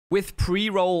With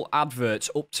pre-roll adverts,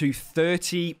 up to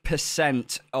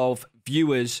 30% of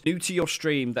viewers new to your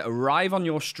stream that arrive on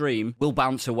your stream will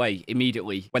bounce away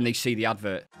immediately when they see the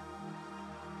advert.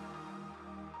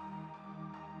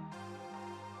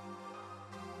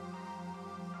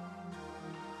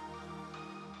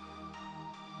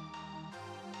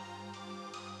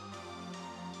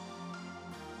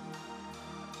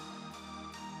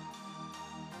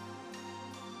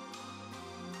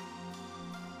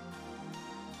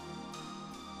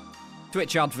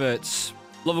 Twitch adverts,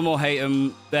 love them or hate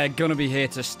them, they're gonna be here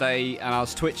to stay, and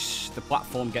as Twitch, the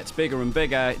platform, gets bigger and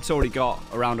bigger, it's already got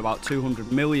around about 200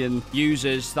 million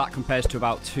users. That compares to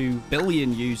about 2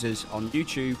 billion users on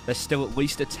YouTube. There's still at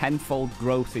least a tenfold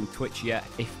growth in Twitch yet,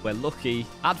 if we're lucky.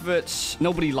 Adverts,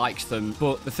 nobody likes them,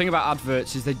 but the thing about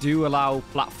adverts is they do allow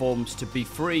platforms to be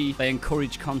free. They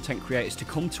encourage content creators to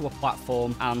come to a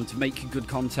platform and make good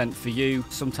content for you,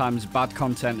 sometimes bad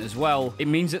content as well. It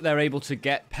means that they're able to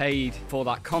get paid for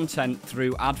that content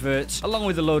through adverts, along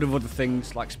with a load of other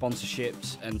things like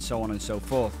sponsorships and so on and so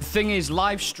forth. The thing is,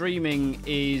 live streaming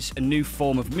is a new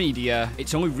form of media.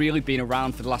 It's only really been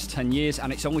around for the last 10 years,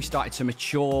 and it's only started to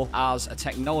mature as a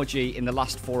technology in the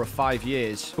last 4 or 5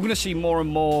 years. We're going to see more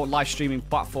and more live streaming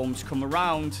platforms come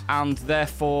around, and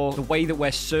therefore the way that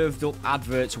we're served up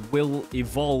adverts will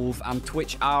evolve, and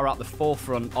Twitch are at the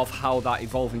forefront of how that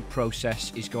evolving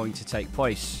process is going to take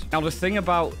place. Now, the thing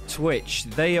about Twitch,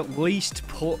 they at least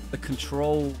put the control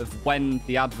of when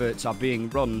the adverts are being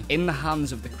run in the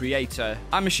hands of the creator.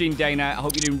 I'm Machine Dana. I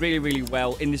hope you're doing really, really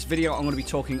well. In this video, I'm going to be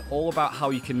talking all about how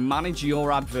you can manage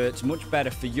your adverts much better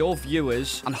for your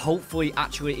viewers and hopefully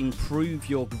actually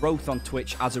improve your growth on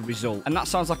Twitch as a result. And that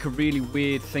sounds like a really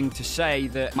weird thing to say,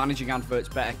 that managing adverts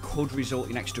better could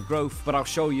result in extra growth, but I'll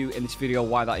show you in this video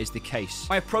why that is the case.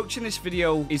 My approach in this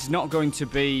video is not going to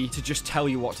be to just tell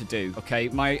you what to do, okay?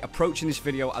 My approach in this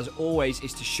video, as always,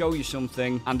 is to show you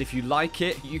something, and if you like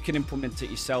it, you can implement it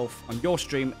yourself on your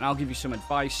stream, and I'll give you some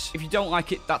advice. If you don't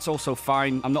like it, that's also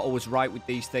fine. I'm not always right with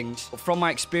these things, but from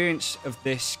my experience of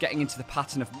this, getting into the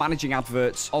pattern of managing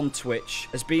adverts on Twitch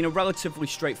has been a relatively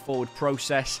straightforward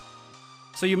process.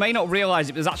 So you may not realize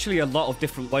it, but there's actually a lot of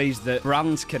different ways that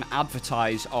brands can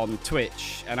advertise on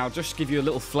Twitch. And I'll just give you a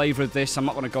little flavor of this. I'm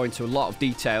not going to go into a lot of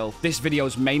detail. This video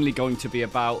is mainly going to be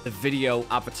about the video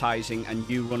advertising and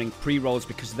you running pre-rolls,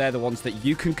 because they're the ones that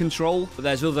you can control. But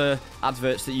there's other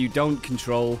adverts that you don't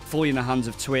control, fully in the hands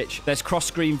of Twitch. There's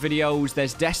cross-screen videos,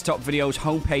 there's desktop videos,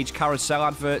 homepage carousel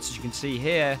adverts, as you can see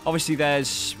here. Obviously,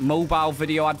 there's mobile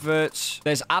video adverts.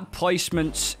 There's ad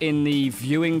placements in the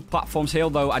viewing platforms here,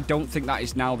 although I don't think that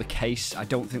is now the case. I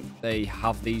don't think they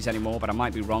have these anymore, but I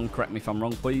might be wrong. Correct me if I'm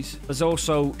wrong, please. There's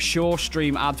also Shore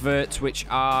Stream adverts, which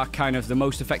are kind of the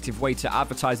most effective way to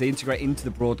advertise. They integrate into the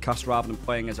broadcast rather than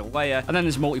playing as a layer. And then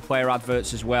there's multiplayer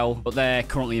adverts as well, but they're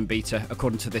currently in beta,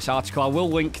 according to this article. I will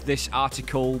link this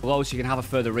article below so you can have a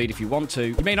further read if you want to.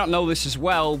 You may not know this as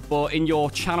well, but in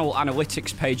your channel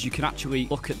analytics page, you can actually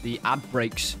look at the ad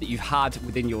breaks that you've had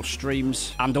within your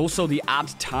streams, and also the ad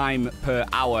time per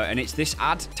hour. And it's this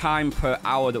ad time per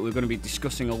hour that we're going to be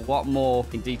discussing a lot more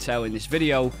in detail in this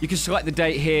video. You can select the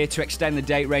date here to extend the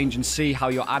date range and see how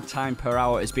your ad time per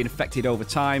hour has been affected over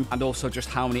time, and also just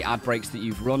how many ad breaks that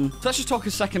you've run. So let's just talk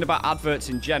a second about adverts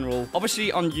in general.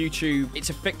 Obviously on YouTube, it's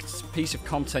a fixed piece of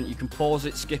content. You can pause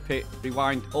it, skip it,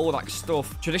 rewind, all that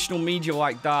stuff. Traditional media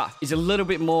like that is a little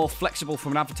bit more flexible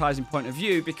from an advertising point of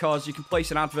view, because you can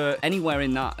place an advert anywhere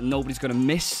in that and nobody's going to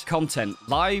miss content.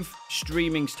 Live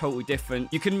streaming's totally different.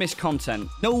 You can miss content.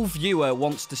 No viewer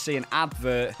wants to see an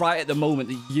advert right at the moment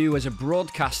that you as a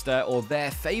broadcaster or their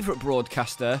favorite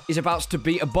broadcaster is about to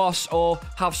beat a boss or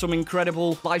have some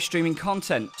incredible live streaming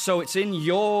content. So it's in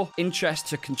your interest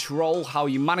to control how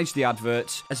you manage the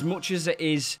adverts as much as it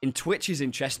is in Twitch's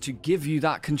interest to give you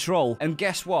that control. And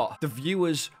guess what? The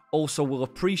viewers also will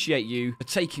appreciate you for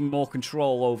taking more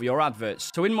control over your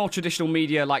adverts. So in more traditional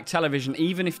media like television,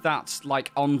 even if that's like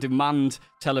on-demand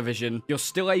television, you're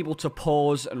still able to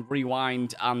pause and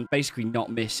rewind and basically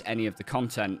not miss any of the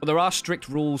content. But there are strict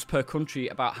rules per country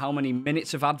about how many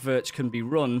minutes of adverts can be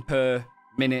run per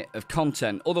minute of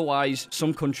content. Otherwise,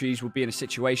 some countries would be in a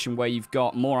situation where you've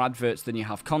got more adverts than you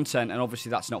have content, and obviously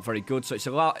that's not very good. So it's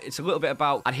a little bit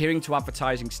about adhering to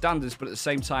advertising standards, but at the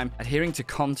same time adhering to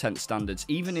content standards,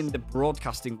 even in the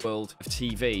broadcasting world of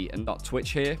TV and not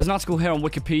Twitch here. There's an article here on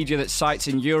Wikipedia that cites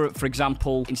in Europe, for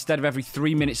example, instead of every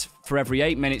 3 minutes for every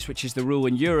 8 minutes, which is the rule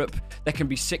in Europe, there can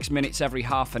be 6 minutes every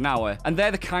half an hour. And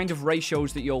they're the kind of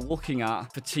ratios that you're looking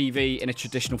at for TV in a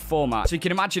traditional format. So you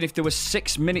can imagine if there was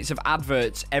 6 minutes of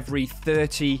adverts every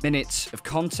 30 minutes of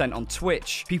content on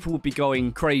Twitch, people would be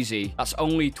going crazy. That's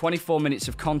only 24 minutes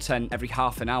of content every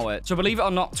half an hour. So believe it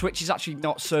or not, Twitch is actually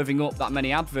not serving up that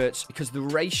many adverts because the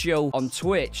ratio on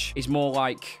Twitch is more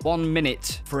like 1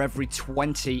 minute for every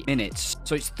 20 minutes.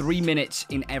 So it's 3 minutes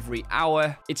in every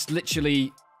hour. It's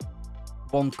literally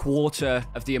 1/4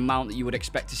 of the amount that you would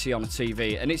expect to see on a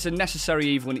TV. And it's a necessary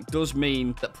evil, and it does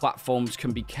mean that platforms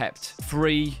can be kept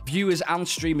free. Viewers and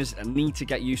streamers need to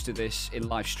get used to this in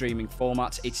live streaming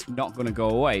formats. It's not going to go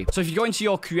away. So if you go into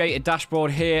your creator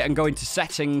dashboard here and go into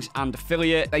settings and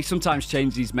affiliate, they sometimes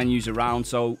change these menus around.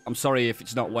 So I'm sorry if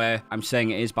it's not where I'm saying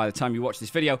it is by the time you watch this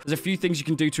video. There's a few things you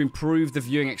can do to improve the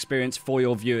viewing experience for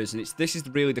your viewers. And this is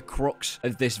really the crux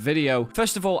of this video.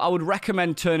 First of all, I would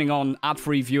recommend turning on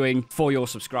ad-free viewing for your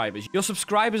subscribers. Your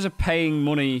subscribers are paying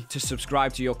money to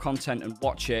subscribe to your content and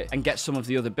watch it and get some of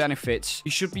the other benefits. You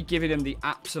should be giving them the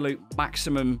absolute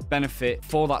maximum benefit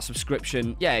for that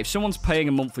subscription. Yeah, if someone's paying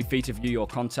a monthly fee to view your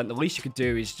content, the least you could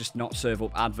do is just not serve up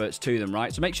adverts to them,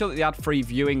 right? So make sure that the ad-free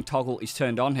viewing toggle is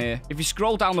turned on here. If you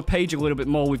scroll down the page a little bit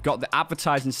more, we've got the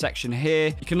advertising section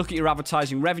here. You can look at your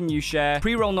advertising revenue share,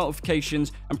 pre-roll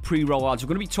notifications, and pre-roll ads. We're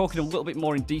going to be talking a little bit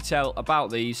more in detail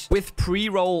about these. With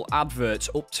pre-roll adverts,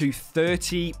 up to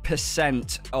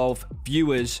 30% of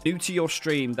viewers new to your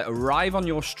stream that arrive on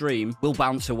your stream will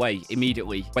bounce away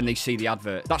immediately when they see the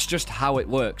advert. That's just how it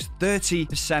works.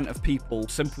 30% of people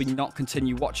simply not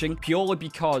continue watching purely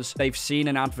because they've seen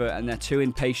an advert and they're too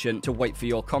impatient to wait for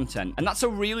your content. And that's a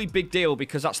really big deal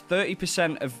because that's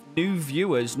 30% of new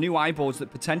viewers, new eyeballs that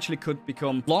potentially could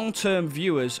become long-term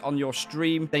viewers on your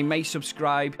stream. They may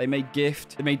subscribe, they may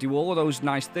gift, they may do all of those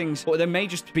nice things, but they may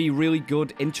just be really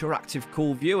good, interactive,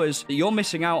 cool viewers that you're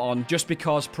missing out on just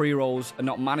because pre-rolls are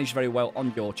not managed very well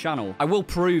on your channel. I will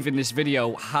prove in this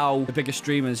video how the bigger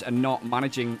streamers are not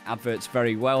managing adverts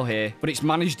very well here, but it's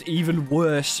managed even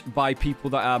worse by people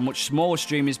that are much smaller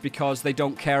streamers because they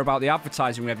don't care about the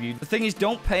advertising revenue. The thing is,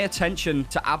 don't pay attention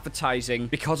to advertising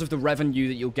because of the revenue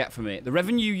that you'll get from it. The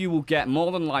revenue you will get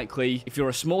more than likely, if you're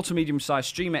a small to medium-sized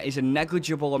streamer, is a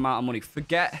negligible amount of money.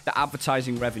 Forget the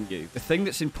advertising revenue. The thing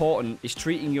that's important is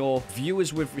treating your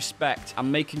viewers with respect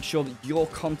and making sure that your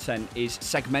content is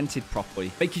segmented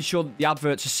properly, making sure that the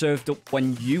adverts are served up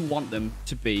when you want them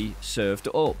to be served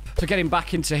up. So getting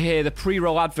back into here, the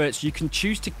pre-roll adverts, you can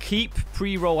choose to keep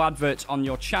pre-roll adverts on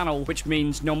your channel, which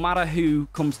means no matter who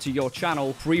comes to your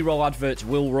channel, pre-roll adverts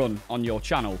will run on your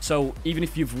channel. So even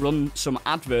if you've run some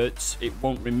adverts, it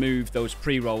won't remove those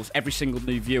pre-rolls. Every single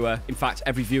new viewer, in fact,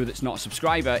 every viewer that's not a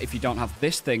subscriber, if you don't have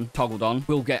this thing toggled on,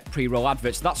 will get pre-roll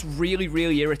adverts. That's really,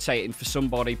 really irritating for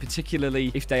somebody,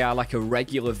 particularly if they are like a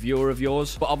regular viewer of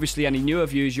yours. But obviously any newer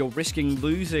viewers, you're risking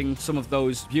losing some of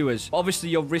those viewers. Obviously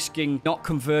you're risking not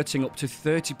converting up to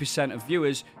 30% of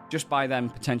viewers just by them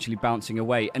potentially bouncing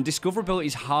away. And discoverability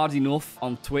is hard enough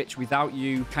on Twitch without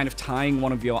you kind of tying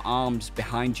one of your arms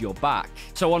behind your back.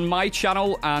 So on my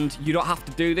channel, and you don't have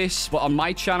to do this, but on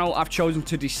my channel, I've chosen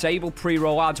to disable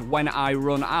pre-roll ads when I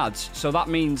run ads. So that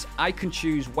means I can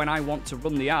choose when I want to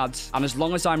run the ads. And as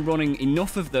long as I'm running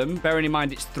enough of them, bearing in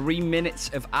mind it's 3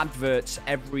 minutes of adverts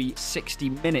every 60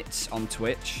 minutes on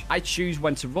Twitch, I choose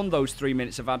when to run those 3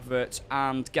 minutes of adverts.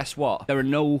 And guess what? There are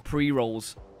no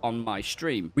pre-rolls on my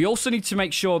stream. We also need to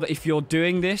make sure that if you're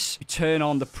doing this, you turn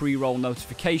on the pre-roll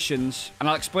notifications, and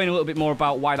I'll explain a little bit more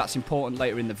about why that's important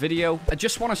later in the video. I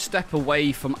just want to step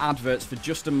away from adverts for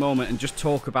just a moment and just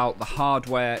talk about the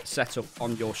hardware setup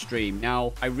on your stream.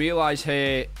 Now, I realize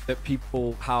here that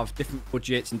people have different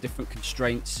budgets and different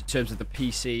constraints in terms of the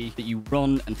PC that you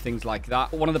run and things like that.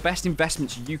 But one of the best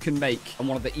investments you can make, and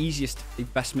one of the easiest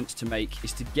investments to make,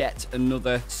 is to get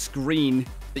another screen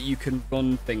that you can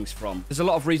run things from. There's a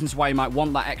lot of reasons why you might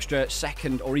want that extra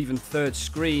second or even third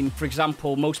screen. For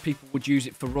example, most people would use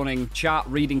it for running chat,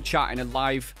 reading chat in a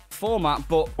live format,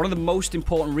 but one of the most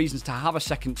important reasons to have a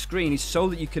second screen is so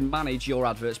that you can manage your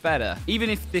adverts better. Even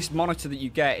if this monitor that you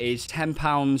get is £10,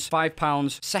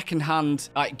 £5, secondhand,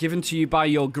 like given to you by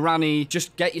your granny,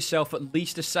 just get yourself at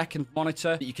least a second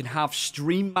monitor that you can have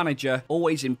Stream Manager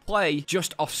always in play,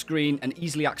 just off screen and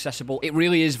easily accessible. It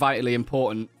really is vitally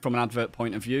important from an advert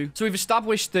point of view. So we've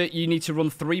established that you need to run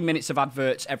 3 minutes of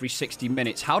adverts every 60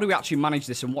 minutes. How do we actually manage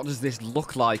this, and what does this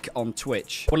look like on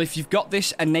Twitch? Well, if you've got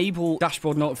this, enable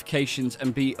dashboard notifications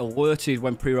and be alerted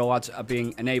when pre-roll ads are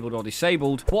being enabled or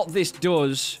disabled. What this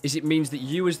does is it means that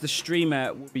you as the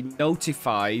streamer will be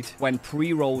notified when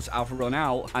pre-rolls have run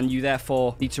out, and you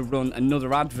therefore need to run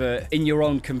another advert in your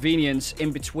own convenience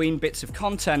in between bits of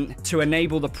content to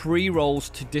enable the pre-rolls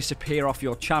to disappear off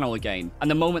your channel again.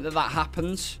 And the moment that that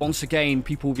happens, once again,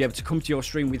 people will be able to come to your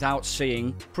stream without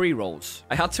seeing pre-rolls.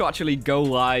 I had to actually go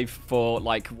live for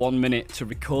like 1 minute to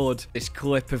record this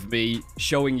clip of me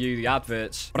showing you the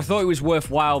adverts, but I thought it was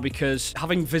worthwhile because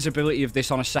having visibility of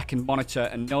this on a second monitor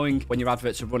and knowing when your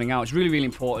adverts are running out is really, really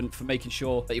important for making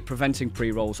sure that you're preventing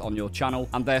pre-rolls on your channel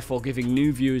and therefore giving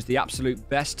new viewers the absolute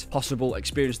best possible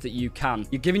experience that you can.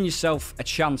 You're giving yourself a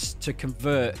chance to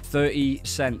convert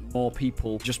 30% more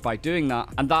people just by doing that,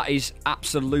 and that is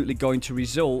absolutely going to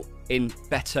result in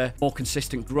better, more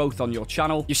consistent growth on your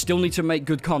channel. You still need to make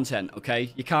good content,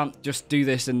 okay? You can't just do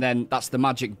this and then that's the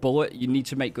magic bullet. You need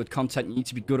to make good content. You need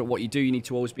to be good at what you do. You need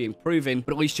to always be improving,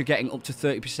 but at least you're getting up to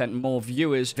 30% more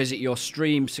viewers visit your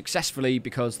stream successfully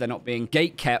because they're not being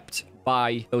gate-kept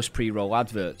by those pre-roll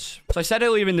adverts. So I said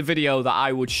earlier in the video that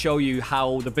I would show you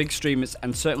how the big streamers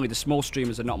and certainly the small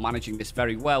streamers are not managing this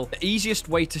very well. The easiest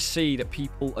way to see that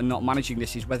people are not managing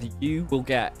this is whether you will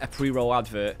get a pre-roll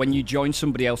advert when you join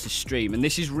somebody else's stream. And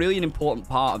this is really an important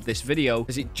part of this video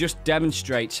as it just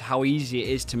demonstrates how easy it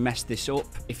is to mess this up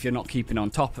if you're not keeping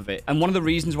on top of it. And one of the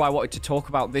reasons why I wanted to talk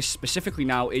about this specifically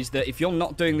now is that if you're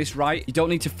not doing this right, you don't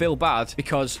need to feel bad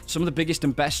because some of the biggest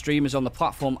and best streamers on the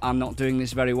platform are not doing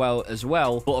this very well as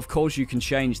well. But of course you can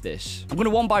change this. I'm going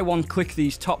to one by one click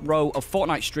these top row of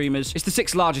Fortnite streamers. It's the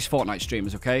 6 largest Fortnite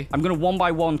streamers, okay? I'm going to one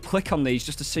by one click on these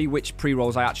just to see which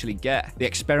pre-rolls I actually get. The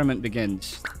experiment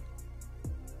begins.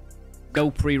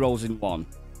 No pre-rolls in 1.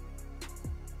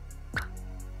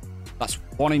 That's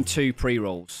 1 in 2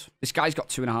 pre-rolls. This guy's got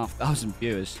 2,500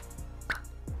 viewers.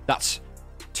 That's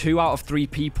 2 out of 3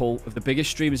 people of the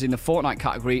biggest streamers in the Fortnite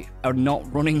category are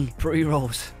not running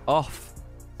pre-rolls off.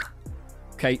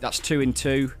 Okay, that's 2 in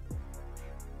 2.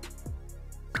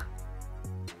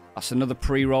 That's another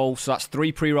pre-roll. So that's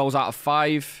 3 pre-rolls out of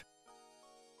 5.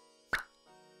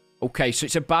 Okay, so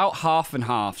it's about half and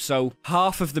half. So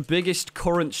half of the biggest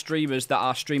current streamers that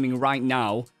are streaming right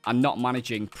now are not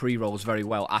managing pre-rolls very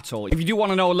well at all. If you do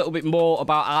want to know a little bit more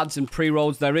about ads and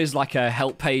pre-rolls, there is like a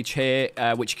help page here,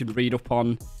 which you can read up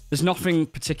on. There's nothing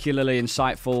particularly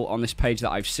insightful on this page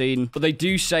that I've seen, but they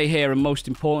do say here, and most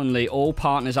importantly, all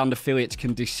partners and affiliates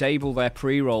can disable their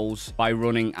pre-rolls by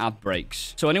running ad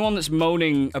breaks. So anyone that's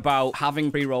moaning about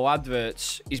having pre-roll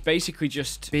adverts is basically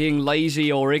just being lazy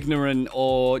or ignorant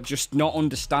or just not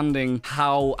understanding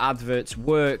how adverts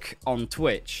work on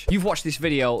Twitch. You've watched this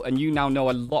video and you now know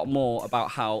a lot more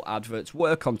about how adverts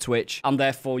work on Twitch, and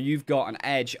therefore you've got an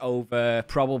edge over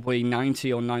probably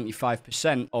 90 or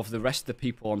 95% of the rest of the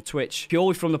people on Twitch,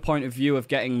 purely from the point of view of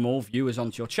getting more viewers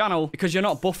onto your channel because you're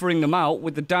not buffering them out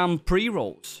with the damn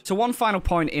pre-rolls. So one final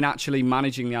point in actually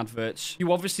managing the adverts,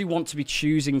 you obviously want to be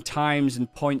choosing times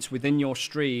and points within your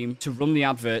stream to run the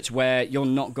adverts where you're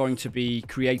not going to be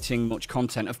creating much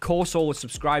content. Of course, all the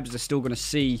subscribers are still going to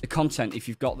see the content if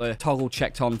you've got the toggle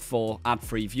checked on for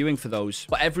ad-free viewing for those,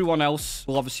 but everyone else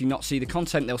will obviously not see the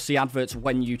content. They'll see adverts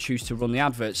when you choose to run the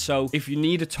adverts. So if you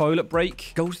need a toilet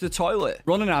break, go to the toilet,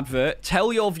 run an advert,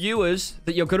 tell your viewers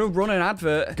that you're going to run an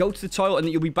advert, go to the toilet, and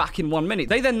that you'll be back in 1 minute.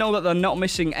 They then know that they're not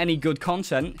missing any good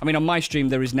content. I mean, on my stream,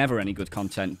 there is never any good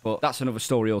content, but that's another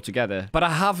story altogether. But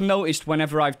I have noticed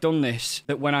whenever I've done this,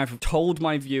 that when I've told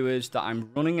my viewers that I'm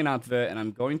running an advert and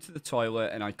I'm going to the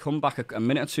toilet and I come back a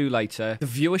minute or 2 later, the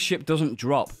viewership doesn't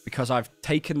drop because I've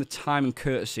taken the time and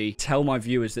courtesy to tell my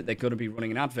viewers that they're going to be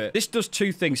running an advert. This does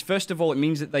 2 things. First of all, it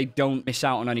means that they don't miss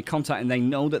out on any content, and they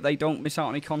know that they don't miss out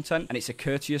on any content, and it's a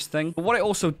courteous thing. But what it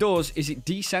also does is it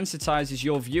desensitizes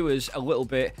your viewers a little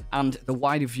bit and the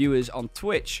wider viewers on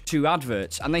Twitch to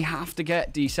adverts, and they have to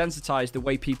get desensitized the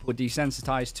way people are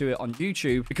desensitized to it on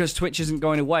YouTube because Twitch isn't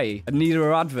going away and neither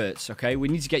are adverts, okay? We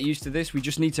need to get used to this. We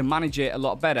just need to manage it a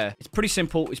lot better. It's pretty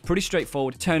simple. It's pretty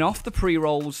straightforward. Turn off the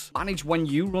pre-rolls, manage when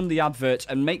you run the adverts,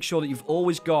 and make sure that you've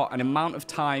always got an amount of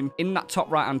time in that top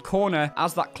right-hand corner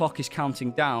as that clock is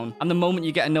counting down. And the moment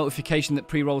you get a notification that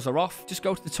pre-rolls are off, just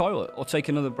go to the toilet or take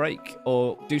another break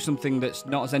or do something that's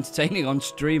not as entertaining on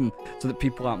stream so that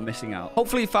people aren't missing out.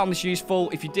 Hopefully you found this useful.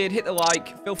 If you did, hit the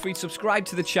like, feel free to subscribe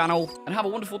to the channel, and have a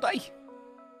wonderful day.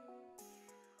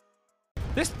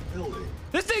 This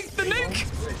thing's the nuke!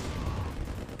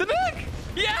 The nuke!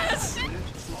 Yes!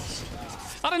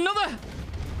 And another!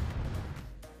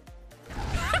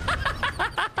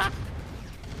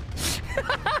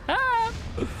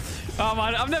 Oh,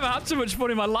 man, I've never had so much fun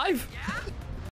in my life.